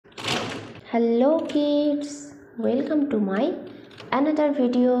Hello kids, welcome to my another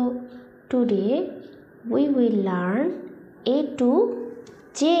video. Today we will learn A to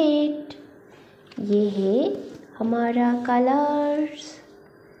Z. ये है हमारा colours.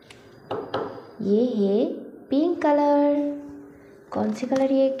 ये है पिंक कलर. कौन सी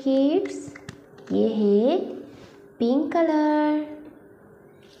कलर ये किड्स? ये है पिंक कलर.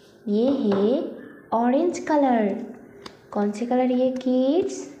 ये है ऑरेंज कलर. कौन सी कलर ये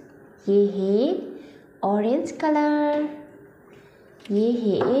किड्स? ये है ऑरेंज कलर. ये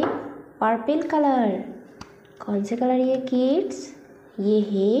है पर्पल कलर. कौन से कलर ये किड्स? ये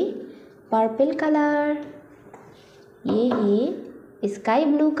है पर्पल कलर. ये है स्काई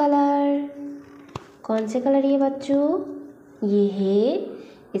ब्लू कलर. कौन से कलर ये बच्चों? ये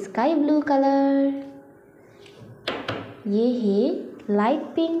है स्काई ब्लू कलर. ये है लाइट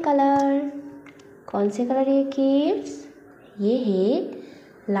पिंक कलर. कौन से कलर ये किड्स? ये है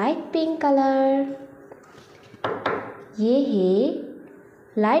लाइट पिंक कलर. ये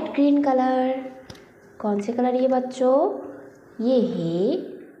है लाइट ग्रीन कलर. कौन से कलर ये बच्चों? ये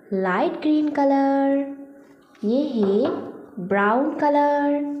है लाइट ग्रीन कलर. ये है ब्राउन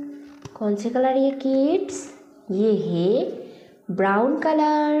कलर. कौन से कलर ये किड्स? ये है ब्राउन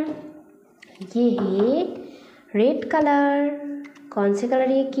कलर. ये है रेड कलर. कौन से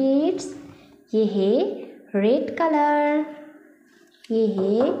कलर ये किड्स? ये है रेड कलर. ये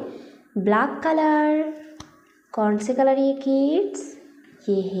है ब्लैक कलर. कौन से कलर ये किड्स?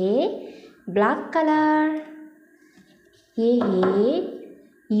 ये है ब्लैक कलर. ये है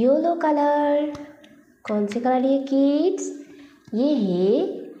येलो कलर. कौन से कलर ये किड्स? ये है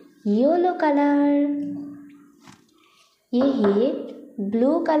येलो कलर. ये है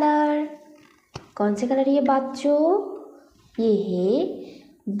ब्लू कलर. कौन से कलर ये बच्चों? ये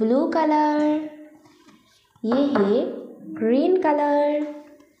है ब्लू कलर. ये है ग्रीन कलर.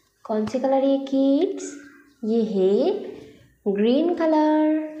 कौन से कलर ये किड्स? ये है green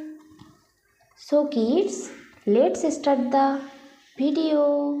colour. So kids, let's start the video.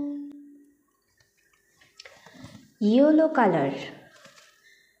 Yellow colour.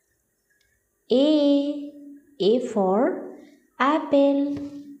 A for apple.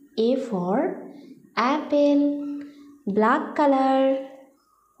 A for apple. Black color.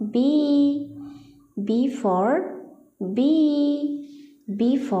 B for bee.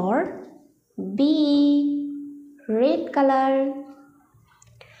 B for bee. Red color.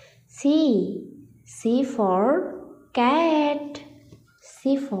 C for cat.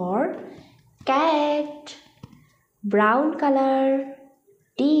 C for cat. Brown color.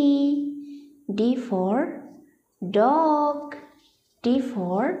 D for dog. D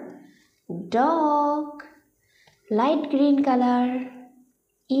for dog. Light green color.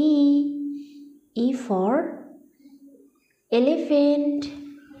 E for elephant.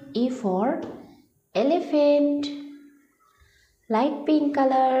 E for elephant. Light pink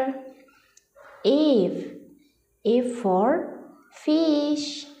color. F for fish.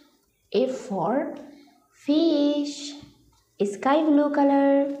 F for fish. Sky blue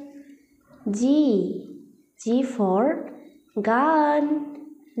color. G for gun.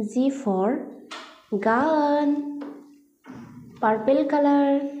 G for gun. Purple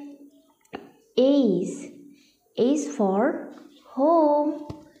color. H for home.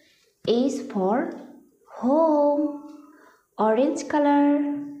 H for home. Orange color.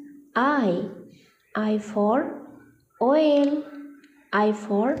 I for oil. I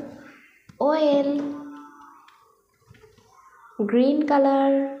for oil. Green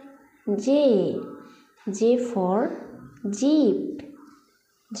color. J for jeep.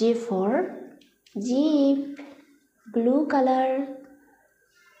 J for jeep. Blue color.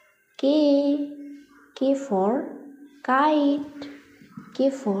 K for kite. K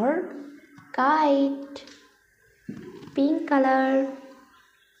for kite. Pink color.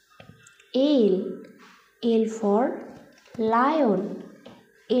 L for lion.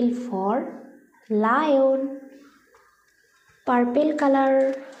 L for lion. Purple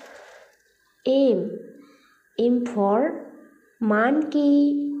color. M for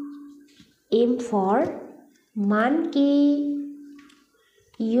monkey. M for monkey.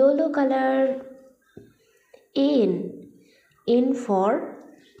 Yellow color. N for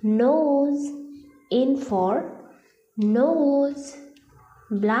nose. N for nose.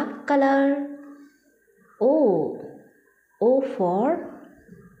 Black color. O for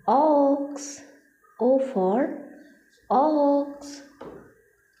ox. O for ox.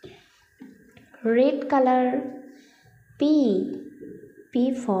 Red color.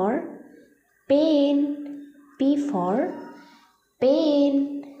 P for pen. P for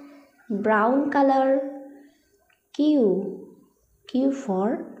pen. Brown color. Q for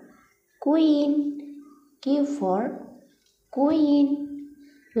queen. Q for queen.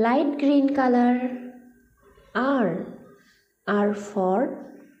 Light green color. R for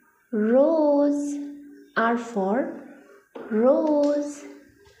rose. R for rose.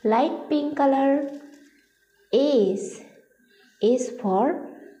 Light pink color. S for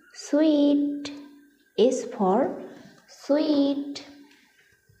sweet. S for sweet.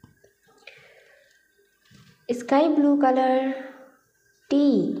 Sky blue color.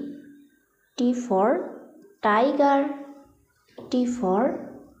 T for tiger. T for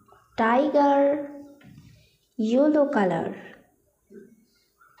tiger. Yellow color.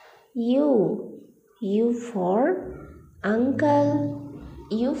 U for uncle.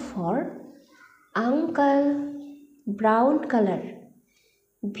 U for uncle. Brown color.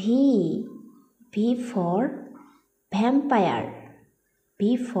 V for vampire.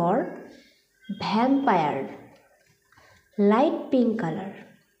 V for vampire. Light pink color.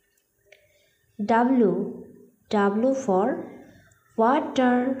 W for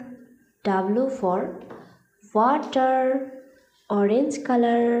water. W for water. Orange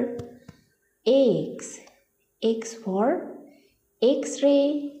color. X for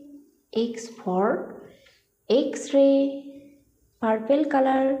X-ray. X for X-ray. Purple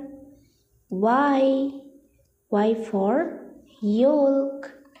color. Y for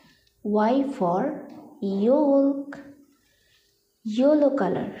yolk. Y for yolk. Yellow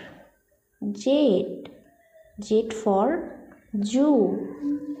color. Z for zoo.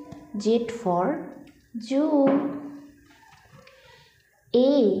 Z for zoo.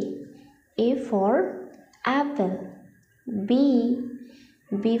 A for apple.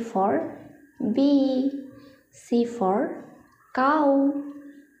 B for bee. C for cow.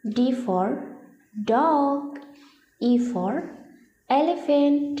 D for dog. E for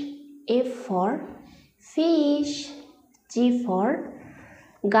elephant. F for fish. G for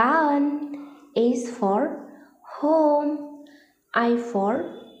gun. H for home. I for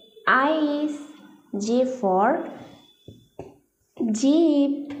ice. J for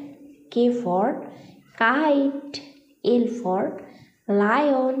jeep. K for kite. L for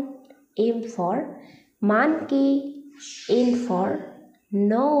lion. M for monkey. N for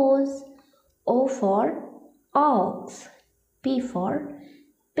nose. O for ox. P for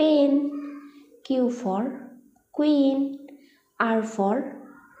pen. Q for queen. R for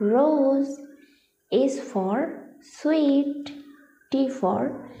rose. S for sweet. T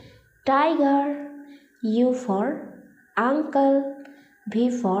for tiger. U for uncle. V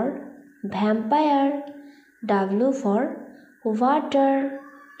for vampire. W for water.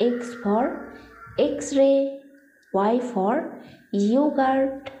 X for X-ray. Y for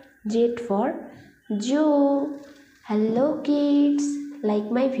yogurt. Z for zoo. Hello kids,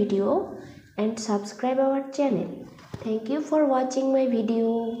 like my video and subscribe our channel. Thank you for watching my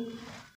video.